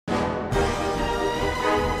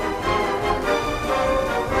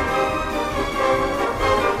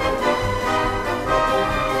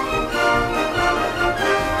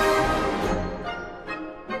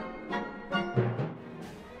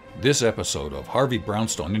This episode of Harvey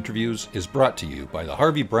Brownstone Interviews is brought to you by the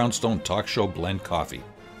Harvey Brownstone Talk Show Blend Coffee,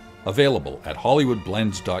 available at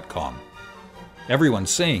hollywoodblends.com.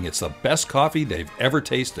 Everyone's saying it's the best coffee they've ever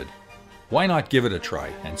tasted. Why not give it a try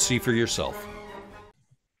and see for yourself?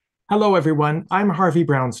 Hello, everyone. I'm Harvey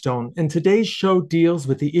Brownstone, and today's show deals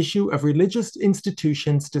with the issue of religious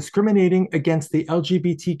institutions discriminating against the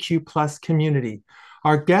LGBTQ+ community.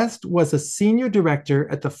 Our guest was a senior director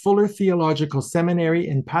at the Fuller Theological Seminary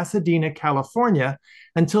in Pasadena, California,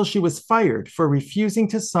 until she was fired for refusing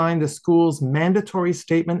to sign the school's mandatory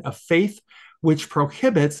statement of faith, which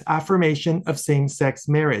prohibits affirmation of same-sex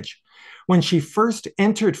marriage. When she first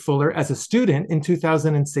entered Fuller as a student in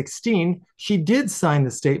 2016, she did sign the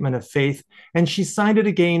statement of faith, and she signed it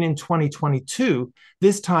again in 2022,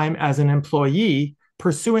 this time as an employee,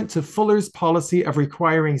 pursuant to Fuller's policy of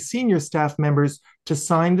requiring senior staff members to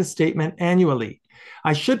sign the statement annually.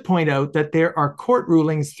 I should point out that there are court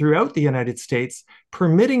rulings throughout the United States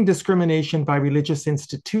permitting discrimination by religious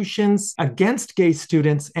institutions against gay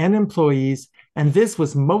students and employees, and this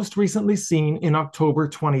was most recently seen in October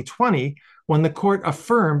 2020 when the court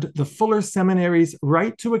affirmed the Fuller Seminary's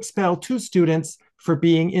right to expel 2 students for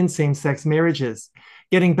being in same-sex marriages.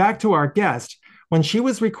 Getting back to our guest, when she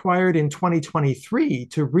was required in 2023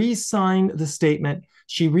 to re-sign the statement,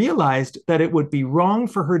 she realized that it would be wrong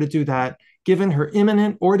for her to do that given her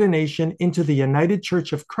imminent ordination into the United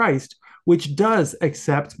Church of Christ, which does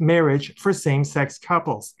accept marriage for same-sex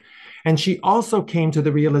couples. And she also came to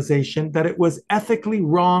the realization that it was ethically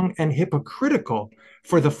wrong and hypocritical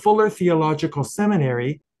for the Fuller Theological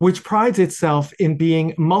Seminary, which prides itself in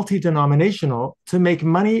being multi-denominational, to make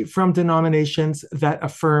money from denominations that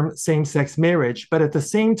affirm same-sex marriage, but at the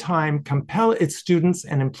same time compel its students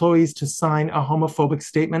and employees to sign a homophobic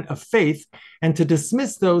statement of faith and to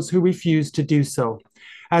dismiss those who refuse to do so.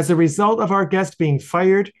 As a result of our guest being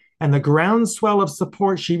fired and the groundswell of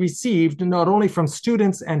support she received, not only from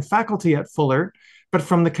students and faculty at Fuller, but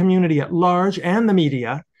from the community at large and the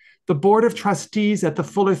media, the Board of Trustees at the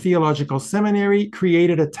Fuller Theological Seminary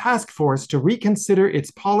created a task force to reconsider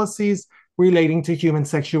its policies relating to human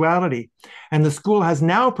sexuality. And the school has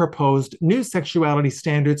now proposed new sexuality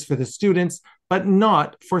standards for the students, but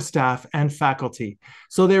not for staff and faculty.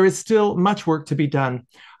 So there is still much work to be done.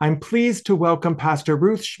 I'm pleased to welcome Pastor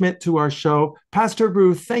Ruth Schmidt to our show. Pastor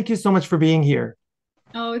Ruth, thank you so much for being here.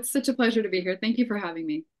 Oh, it's such a pleasure to be here. Thank you for having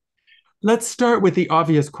me. Let's start with the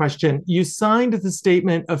obvious question. You signed the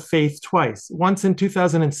statement of faith twice, once in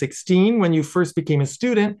 2016 when you first became a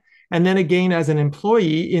student, and then again as an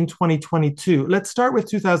employee in 2022. Let's start with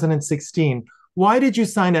 2016. Why did you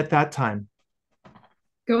sign at that time?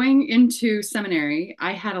 Going into seminary,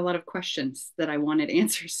 I had a lot of questions that I wanted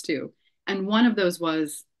answers to. And one of those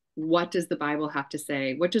was, what does the Bible have to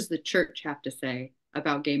say? What does the church have to say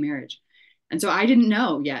about gay marriage? And so I didn't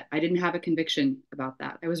know yet. I didn't have a conviction about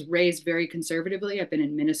that. I was raised very conservatively. I've been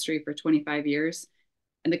in ministry for 25 years.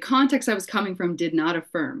 And the context I was coming from did not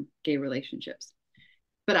affirm gay relationships.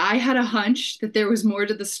 But I had a hunch that there was more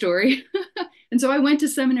to the story. And so I went to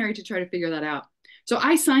seminary to try to figure that out. So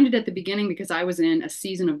I signed it at the beginning because I was in a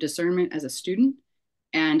season of discernment as a student,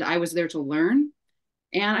 and I was there to learn.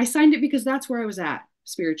 And I signed it because that's where I was at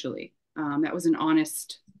spiritually. That was an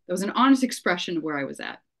honest expression of where I was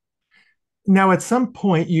at. Now, at some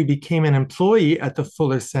point, you became an employee at the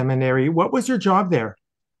Fuller Seminary. What was your job there?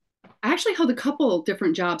 I actually held a couple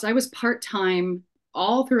different jobs. I was part-time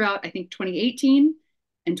all throughout, I think, 2018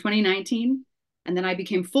 and 2019. And then I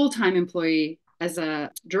became full-time employee as a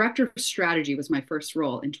director of strategy was my first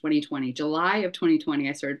role in 2020. July of 2020,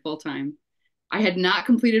 I started full-time. I had not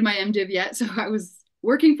completed my MDiv yet, so I was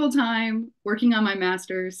working full-time, working on my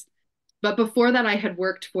master's. But before that, I had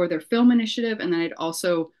worked for their film initiative, and then I'd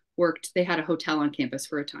also they had a hotel on campus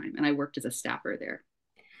for a time, and I worked as a staffer there.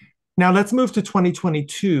 Now let's move to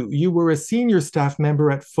 2022. You were a senior staff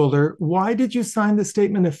member at Fuller. Why did you sign the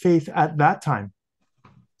statement of faith at that time?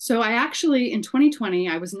 So I actually, in 2020,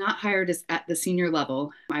 I was not hired at the senior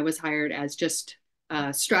level. I was hired as just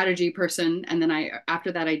a strategy person. And then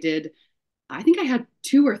after that, I think I had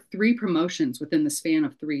 2 or 3 promotions within the span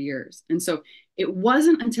of 3 years. And so it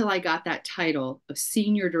wasn't until I got that title of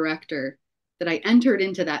senior director that I entered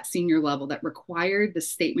into that senior level that required the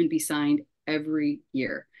statement be signed every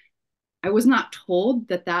year. I was not told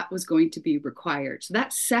that that was going to be required. So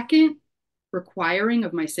that second requiring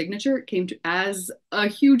of my signature came as a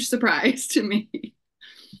huge surprise to me.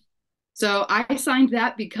 So I signed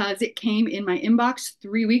that because it came in my inbox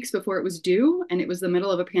 3 weeks before it was due, and it was the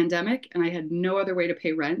middle of a pandemic, and I had no other way to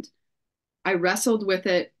pay rent. I wrestled with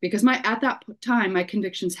it because at that time, my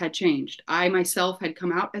convictions had changed. I myself had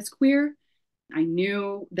come out as queer. I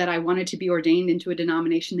knew that I wanted to be ordained into a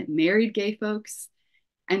denomination that married gay folks.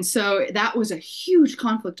 And so that was a huge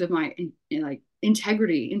conflict of my like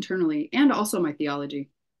integrity internally and also my theology.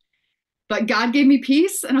 But God gave me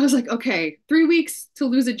peace. And I was like, okay, 3 weeks to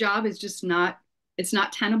lose a job is just it's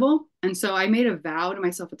not tenable. And so I made a vow to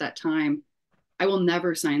myself at that time, I will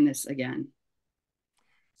never sign this again.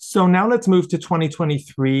 So now let's move to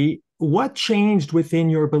 2023. What changed within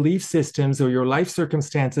your belief systems or your life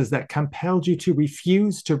circumstances that compelled you to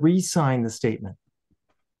refuse to re-sign the statement?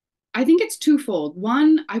 I think it's twofold.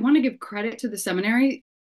 One, I want to give credit to the seminary.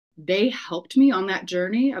 They helped me on that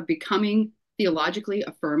journey of becoming theologically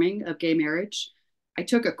affirming of gay marriage. I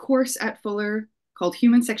took a course at Fuller called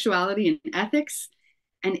Human Sexuality and Ethics.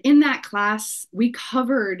 And in that class, we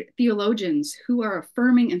covered theologians who are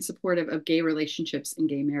affirming and supportive of gay relationships and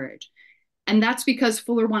gay marriage. And that's because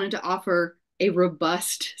Fuller wanted to offer a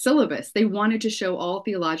robust syllabus. They wanted to show all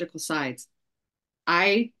theological sides.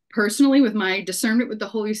 I personally, with my discernment with the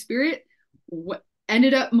Holy Spirit,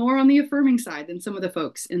 ended up more on the affirming side than some of the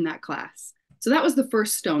folks in that class. So that was the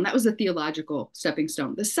first stone. That was the theological stepping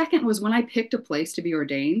stone. The second was when I picked a place to be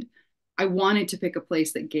ordained, I wanted to pick a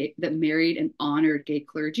place that married and honored gay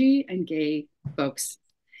clergy and gay folks.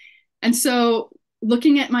 And so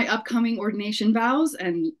looking at my upcoming ordination vows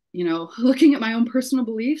and, looking at my own personal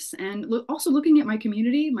beliefs and also looking at my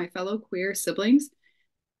community, my fellow queer siblings,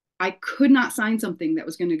 I could not sign something that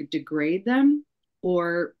was going to degrade them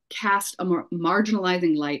or cast a more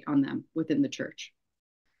marginalizing light on them within the church.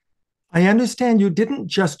 I understand you didn't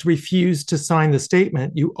just refuse to sign the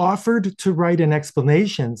statement. You offered to write an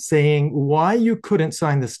explanation saying why you couldn't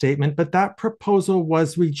sign the statement, but that proposal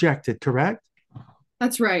was rejected, correct?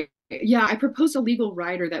 That's right. Yeah, I proposed a legal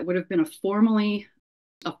rider that would have been a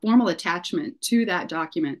formal attachment to that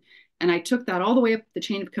document. And I took that all the way up the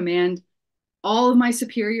chain of command. All of my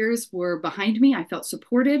superiors were behind me. I felt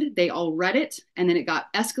supported. They all read it. And then it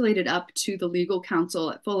got escalated up to the legal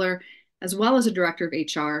counsel at Fuller, as well as a director of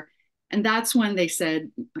HR. And that's when they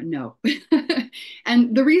said no.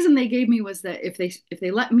 And the reason they gave me was that if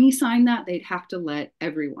they let me sign that, they'd have to let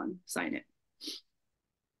everyone sign it.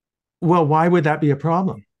 Well, why would that be a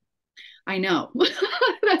problem? I know.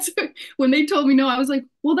 That's when they told me no, I was like,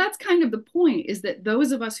 well, that's kind of the point, is that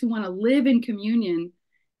those of us who want to live in communion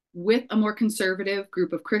with a more conservative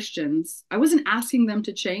group of Christians, I wasn't asking them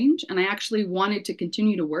to change. And I actually wanted to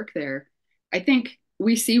continue to work there. I think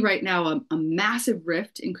we see right now a massive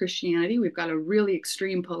rift in Christianity. We've got a really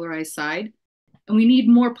extreme polarized side. And we need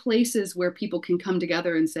more places where people can come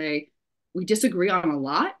together and say, we disagree on a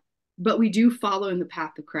lot, but we do follow in the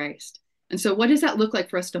path of Christ. And so what does that look like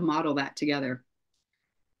for us to model that together?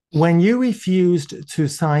 When you refused to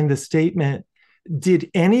sign the statement, did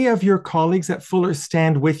any of your colleagues at Fuller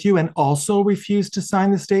stand with you and also refuse to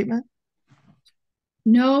sign the statement?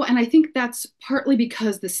 No, and I think that's partly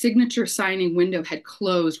because the signature signing window had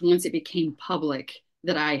closed once it became public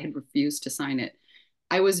that I had refused to sign it.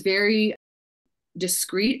 I was very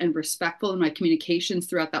discreet and respectful in my communications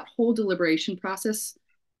throughout that whole deliberation process.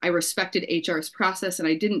 I respected HR's process and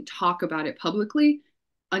I didn't talk about it publicly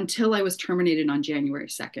until I was terminated on January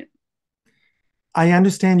 2nd. I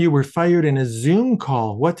understand you were fired in a Zoom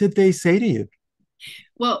call. What did they say to you?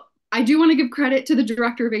 Well, I do want to give credit to the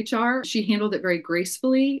director of HR. She handled it very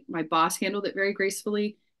gracefully. My boss handled it very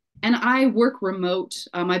gracefully. And I work remote.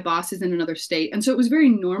 My boss is in another state. And so it was very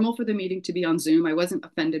normal for the meeting to be on Zoom. I wasn't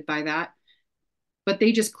offended by that. But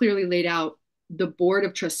they just clearly laid out the board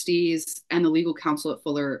of trustees and the legal counsel at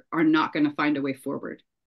Fuller are not going to find a way forward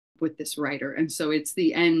with this writer. And so it's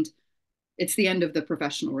the end of the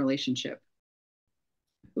professional relationship.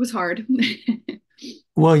 It was hard.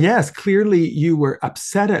 Well, yes, clearly you were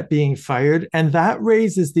upset at being fired. And that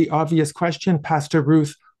raises the obvious question, Pastor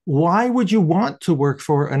Ruth, why would you want to work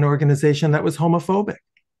for an organization that was homophobic?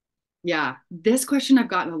 Yeah, this question I've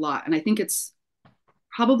gotten a lot. And I think it's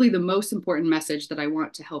probably the most important message that I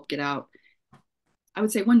want to help get out. I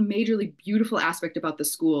would say one majorly beautiful aspect about the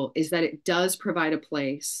school is that it does provide a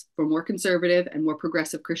place for more conservative and more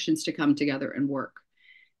progressive Christians to come together and work.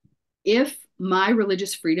 If my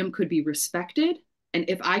religious freedom could be respected, and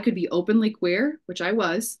if I could be openly queer, which I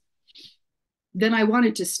was, then I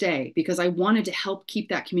wanted to stay because I wanted to help keep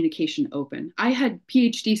that communication open. I had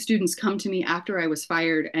PhD students come to me after I was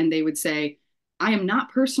fired and they would say, I am not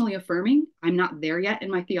personally affirming. I'm not there yet in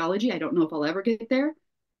my theology. I don't know if I'll ever get there,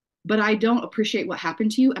 but I don't appreciate what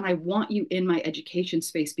happened to you. And I want you in my education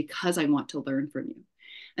space because I want to learn from you.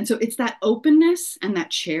 And so it's that openness and that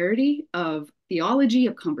charity of theology,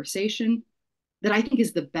 of conversation, that I think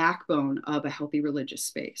is the backbone of a healthy religious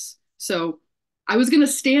space. So I was going to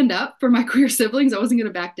stand up for my queer siblings. I wasn't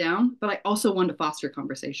going to back down, but I also wanted to foster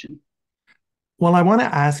conversation. Well, I want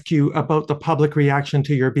to ask you about the public reaction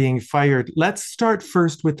to your being fired. Let's start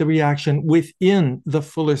first with the reaction within the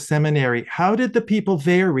Fuller Seminary. How did the people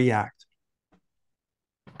there react?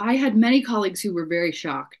 I had many colleagues who were very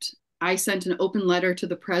shocked. I sent an open letter to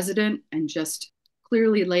the president and just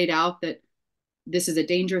clearly laid out that this is a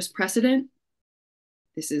dangerous precedent.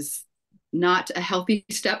 This is not a healthy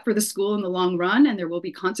step for the school in the long run, and there will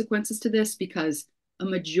be consequences to this because a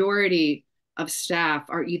majority of staff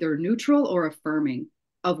are either neutral or affirming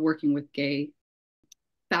of working with gay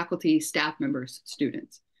faculty, staff members,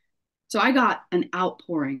 students. So I got an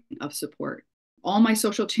outpouring of support. All my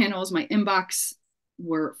social channels, my inbox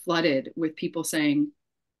were flooded with people saying,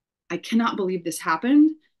 I cannot believe this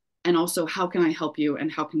happened. And also, how can I help you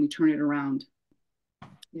and how can we turn it around?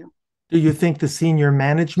 Yeah. Do you think the senior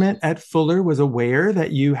management at Fuller was aware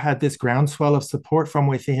that you had this groundswell of support from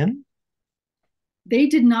within? They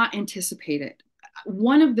did not anticipate it.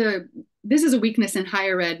 This is a weakness in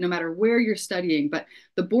higher ed, no matter where you're studying, but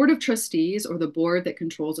the board of trustees or the board that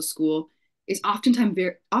controls a school is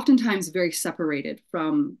oftentimes very separated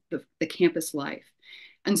from the campus life.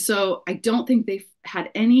 And so I don't think they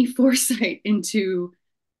had any foresight into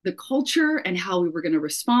the culture and how we were going to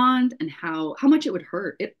respond and how much it would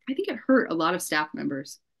hurt. I think it hurt a lot of staff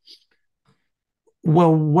members.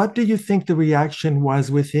 Well, what do you think the reaction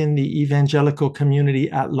was within the evangelical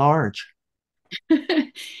community at large?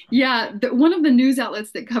 Yeah, one of the news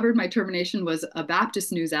outlets that covered my termination was a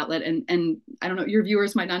Baptist news outlet. And I don't know, your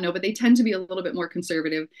viewers might not know, but they tend to be a little bit more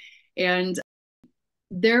conservative. And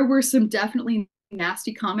there were some definitely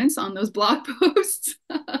nasty comments on those blog posts.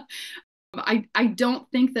 I don't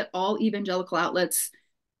think that all evangelical outlets,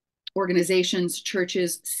 organizations,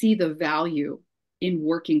 churches see the value in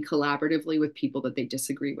working collaboratively with people that they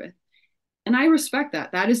disagree with. And I respect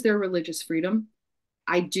that. That is their religious freedom.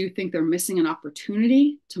 I do think they're missing an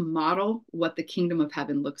opportunity to model what the kingdom of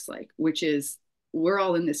heaven looks like, which is we're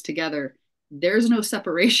all in this together. There's no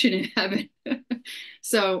separation in heaven.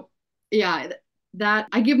 So yeah, that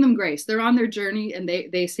I give them grace. They're on their journey and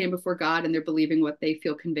they stand before God and they're believing what they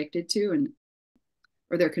feel convicted to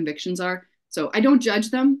or their convictions are. So I don't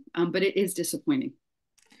judge them, but it is disappointing.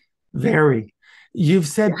 Very. You've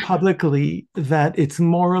said publicly that it's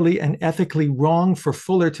morally and ethically wrong for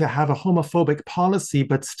Fuller to have a homophobic policy,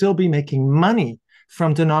 but still be making money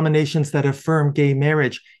from denominations that affirm gay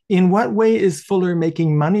marriage. In what way is Fuller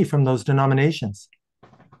making money from those denominations?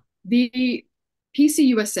 The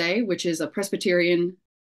PCUSA, which is a Presbyterian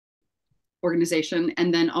organization,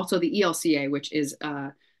 and then also the ELCA, which is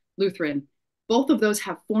Lutheran, both of those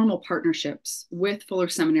have formal partnerships with Fuller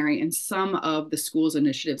Seminary and some of the school's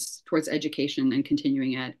initiatives towards education and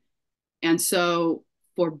continuing ed. And so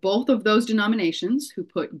for both of those denominations who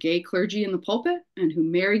put gay clergy in the pulpit and who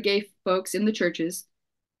marry gay folks in the churches,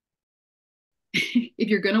 if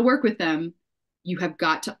you're going to work with them, you have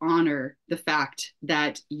got to honor the fact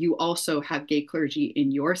that you also have gay clergy in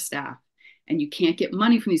your staff. And you can't get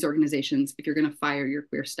money from these organizations if you're going to fire your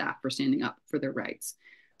queer staff for standing up for their rights.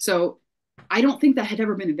 So I don't think that had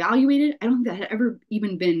ever been evaluated. I don't think that had ever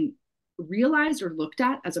even been realized or looked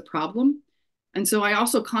at as a problem. And so I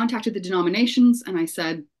also contacted the denominations and I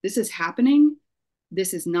said, this is happening.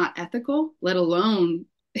 This is not ethical, let alone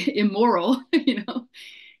immoral,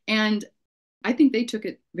 And I think they took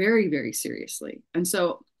it very, very seriously. And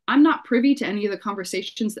so I'm not privy to any of the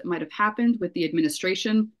conversations that might have happened with the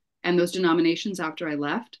administration and those denominations after I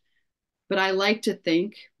left. But I like to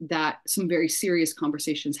think that some very serious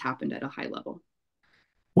conversations happened at a high level.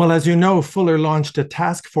 Well, as you know, Fuller launched a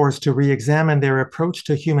task force to re-examine their approach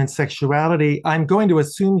to human sexuality. I'm going to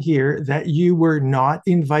assume here that you were not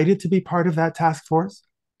invited to be part of that task force?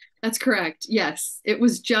 That's correct. Yes. It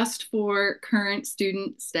was just for current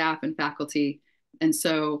student, staff, and faculty. And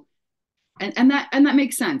so, and that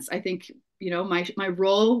makes sense. I think, my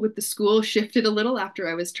role with the school shifted a little after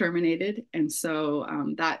I was terminated. And so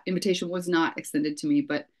that invitation was not extended to me,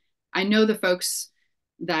 but I know the folks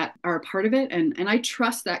that are a part of it. And I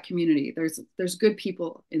trust that community. There's good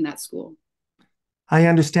people in that school. I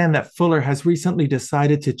understand that Fuller has recently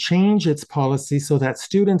decided to change its policy so that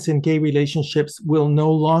students in gay relationships will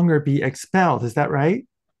no longer be expelled. Is that right?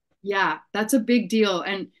 Yeah, that's a big deal.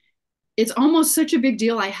 And it's almost such a big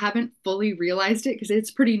deal. I haven't fully realized it because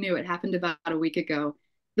it's pretty new. It happened about a week ago.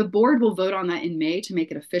 The board will vote on that in May to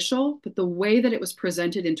make it official. But the way that it was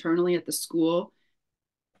presented internally at the school,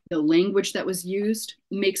 the language that was used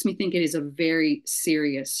makes me think it is a very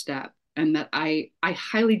serious step and that I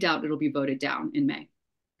highly doubt it'll be voted down in May.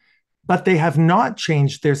 But they have not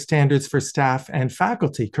changed their standards for staff and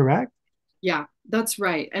faculty, correct? Yeah, That's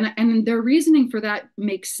right. And their reasoning for that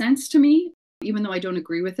makes sense to me, even though I don't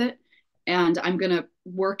agree with it. And I'm going to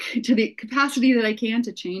work to the capacity that I can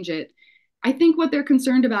to change it. I think what they're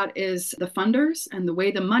concerned about is the funders and the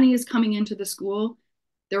way the money is coming into the school.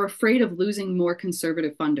 They're afraid of losing more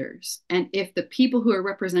conservative funders. And if the people who are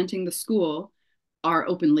representing the school are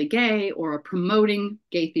openly gay or are promoting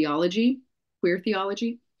gay theology, queer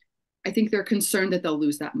theology, I think they're concerned that they'll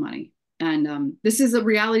lose that money. And this is a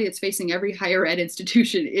reality that's facing every higher ed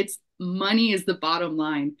institution. It's money is the bottom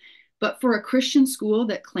line. But for a Christian school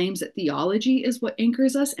that claims that theology is what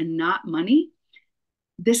anchors us and not money,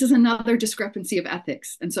 this is another discrepancy of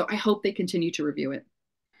ethics. And so I hope they continue to review it.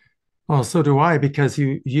 Well, so do I, because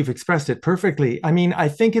you've expressed it perfectly. I mean, I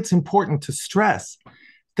think it's important to stress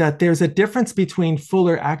that there's a difference between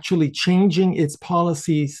Fuller actually changing its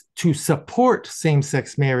policies to support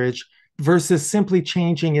same-sex marriage versus simply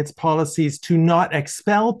changing its policies to not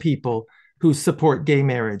expel people who support gay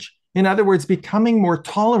marriage. In other words, becoming more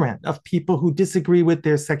tolerant of people who disagree with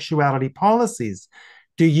their sexuality policies.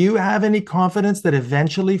 Do you have any confidence that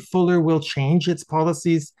eventually Fuller will change its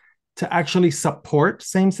policies to actually support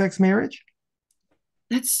same-sex marriage?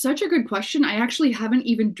 That's such a good question. I actually haven't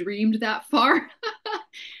even dreamed that far.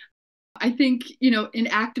 I think, in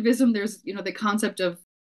activism, there's, the concept of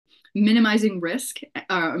minimizing risk,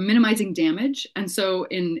 minimizing damage. And so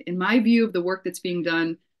in my view of the work that's being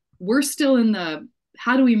done, we're still in the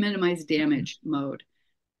how do we minimize damage mode.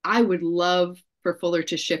 I would love for Fuller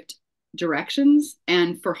to shift directions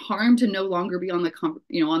and for harm to no longer be on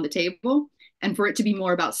the table, and for it to be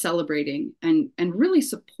more about celebrating and really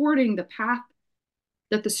supporting the path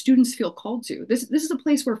that the students feel called to. This is a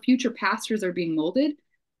place where future pastors are being molded.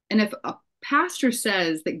 And if a pastor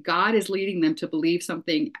says that God is leading them to believe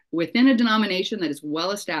something within a denomination that is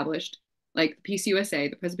well established, like the PCUSA,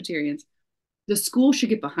 the Presbyterians, the school should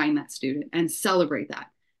get behind that student and celebrate that,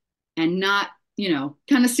 and not,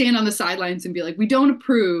 kind of stand on the sidelines and be like, we don't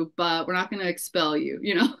approve, but we're not going to expel you.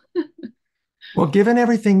 Well, given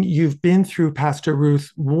everything you've been through, Pastor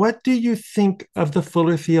Ruth, what do you think of the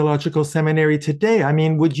Fuller Theological Seminary today? I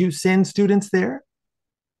mean, would you send students there?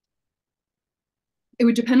 It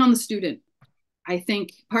would depend on the student. I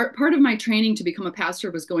think part of my training to become a pastor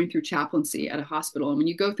was going through chaplaincy at a hospital. And when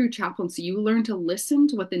you go through chaplaincy, you learn to listen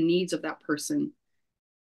to what the needs of that person,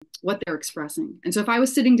 what they're expressing. And so if I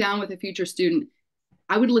was sitting down with a future student,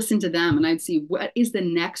 I would listen to them and I'd see what is the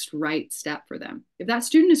next right step for them. If that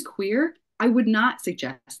student is queer, I would not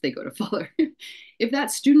suggest they go to Fuller. If that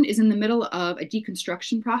student is in the middle of a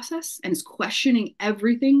deconstruction process and is questioning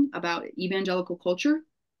everything about evangelical culture,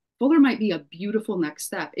 Fuller might be a beautiful next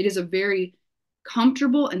step. It is a very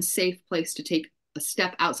comfortable and safe place to take a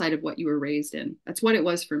step outside of what you were raised in. That's what it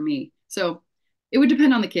was for me. So it would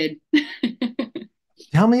depend on the kid.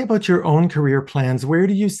 Tell me about your own career plans. Where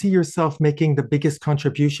do you see yourself making the biggest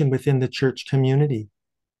contribution within the church community?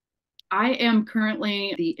 I am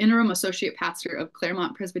currently the interim associate pastor of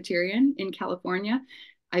Claremont Presbyterian in California.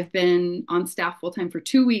 I've been on staff full-time for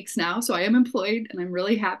 2 weeks now, so I am employed and I'm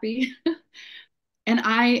really happy. And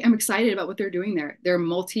I am excited about what they're doing there. They're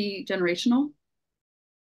multi-generational.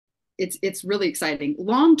 It's really exciting.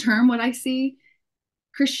 Long term, what I see,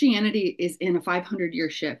 Christianity is in a 500-year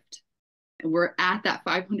shift. And we're at that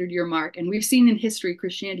 500-year mark. And we've seen in history,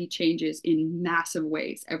 Christianity changes in massive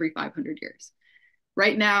ways every 500 years.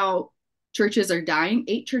 Right now, churches are dying.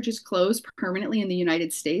 8 churches close permanently in the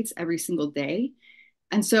United States every single day.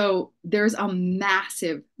 And so there's a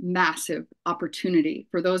massive, massive opportunity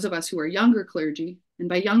for those of us who are younger clergy, and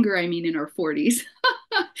by younger, I mean in our 40s,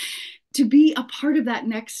 to be a part of that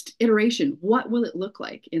next iteration. What will it look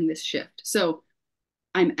like in this shift? So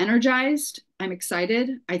I'm energized. I'm excited.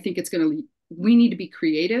 I think we need to be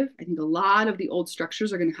creative. I think a lot of the old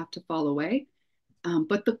structures are going to have to fall away.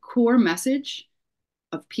 But the core message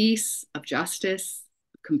of peace, of justice,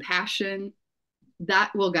 of compassion,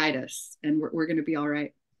 that will guide us, and we're going to be all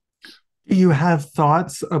right. Do you have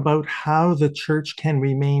thoughts about how the church can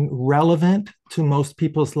remain relevant to most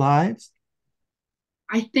people's lives?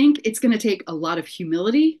 I think it's going to take a lot of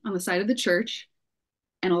humility on the side of the church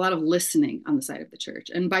and a lot of listening on the side of the church.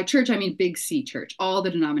 And by church, I mean big C church, all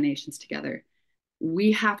the denominations together.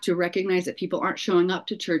 We have to recognize that people aren't showing up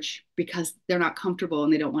to church because they're not comfortable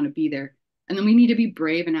and they don't want to be there. And then we need to be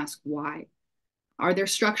brave and ask why. Are there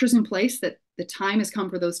structures in place that the time has come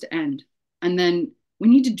for those to end? And then we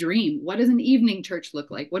need to dream. What does an evening church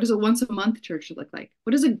look like? What does a once a month church look like?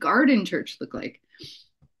 What does a garden church look like?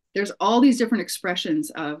 There's all these different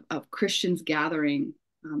expressions of Christians gathering.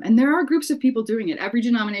 And there are groups of people doing it. Every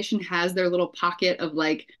denomination has their little pocket of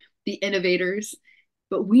like the innovators,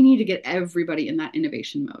 but we need to get everybody in that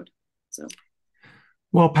innovation mode. So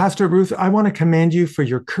Well, Pastor Ruth, I want to commend you for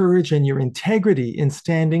your courage and your integrity in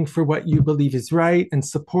standing for what you believe is right and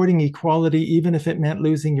supporting equality, even if it meant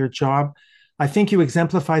losing your job. I think you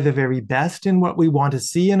exemplify the very best in what we want to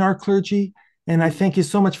see in our clergy. And I thank you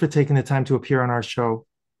so much for taking the time to appear on our show.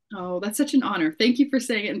 Oh, that's such an honor. Thank you for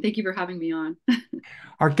saying it, and thank you for having me on.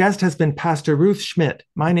 Our guest has been Pastor Ruth Schmidt.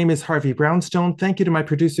 My name is Harvey Brownstone. Thank you to my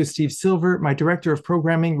producer, Steve Silver, my director of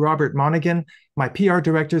programming, Robert Monaghan, my PR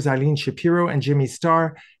directors, Eileen Shapiro and Jimmy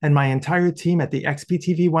Starr, and my entire team at the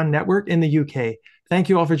XPTV1 network in the UK. Thank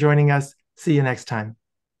you all for joining us. See you next time.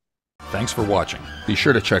 Thanks for watching. Be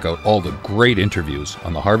sure to check out all the great interviews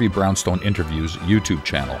on the Harvey Brownstone Interviews YouTube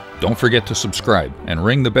channel. Don't forget to subscribe and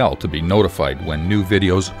ring the bell to be notified when new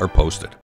videos are posted.